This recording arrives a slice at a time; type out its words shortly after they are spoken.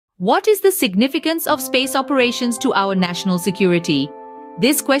What is the significance of space operations to our national security?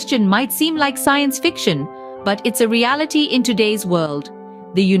 This question might seem like science fiction, but it's a reality in today's world.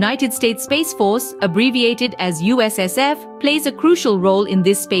 The United States Space Force, abbreviated as USSF, plays a crucial role in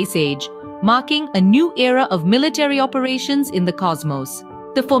this space age, marking a new era of military operations in the cosmos.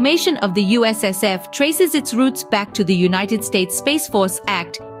 The formation of the USSF traces its roots back to the United States Space Force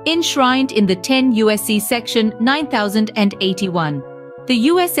Act, enshrined in the 10 U.S.C. Section 9081. The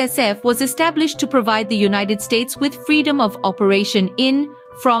USSF was established to provide the United States with freedom of operation in,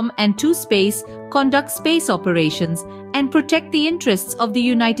 from, and to space, conduct space operations, and protect the interests of the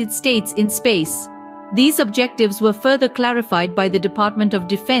United States in space. These objectives were further clarified by the Department of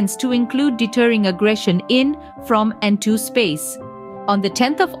Defense to include deterring aggression in, from, and to space. On the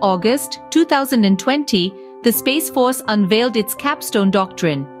 10th of August, 2020, the Space Force unveiled its capstone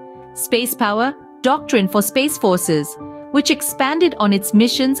doctrine, Space Power, Doctrine for Space Forces, which expanded on its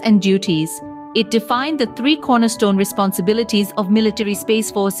missions and duties. It defined the three cornerstone responsibilities of military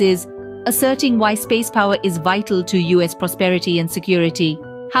space forces, asserting why space power is vital to U.S. prosperity and security.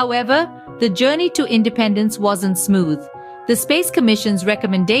 However, the journey to independence wasn't smooth. The Space Commission's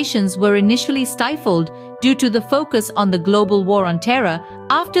recommendations were initially stifled due to the focus on the global war on terror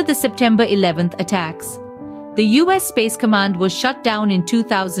after the September 11th attacks. The U.S. Space Command was shut down in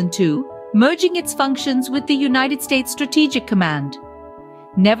 2002, merging its functions with the United States Strategic Command.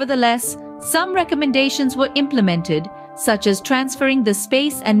 Nevertheless, some recommendations were implemented, such as transferring the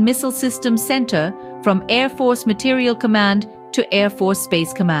Space and Missile Systems Center from Air Force Materiel Command to Air Force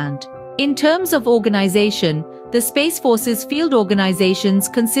Space Command. In terms of organization, the Space Force's field organizations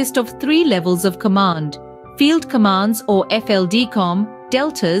consist of three levels of command. Field Commands, or FLDCOM,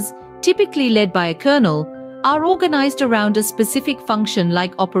 deltas, typically led by a colonel, are organized around a specific function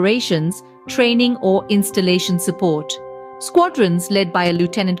like operations, training, or installation support. Squadrons led by a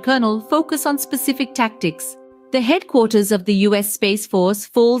lieutenant colonel focus on specific tactics. The headquarters of the U.S. Space Force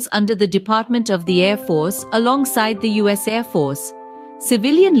falls under the Department of the Air Force alongside the U.S. Air Force.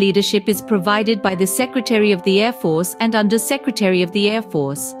 Civilian leadership is provided by the Secretary of the Air Force and Under-Secretary of the Air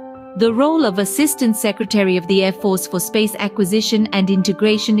Force. The role of Assistant Secretary of the Air Force for Space Acquisition and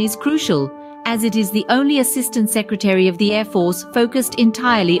Integration is crucial, as it is the only Assistant Secretary of the Air Force focused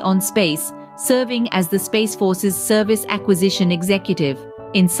entirely on space, serving as the Space Force's Service Acquisition Executive.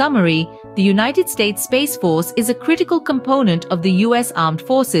 In summary, the United States Space Force is a critical component of the U.S. Armed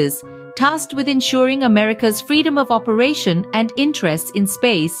Forces, tasked with ensuring America's freedom of operation and interests in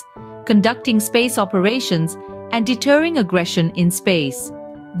space, conducting space operations, and deterring aggression in space.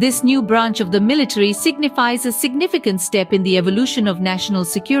 This new branch of the military signifies a significant step in the evolution of national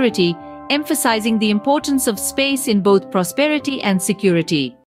security, emphasizing the importance of space in both prosperity and security.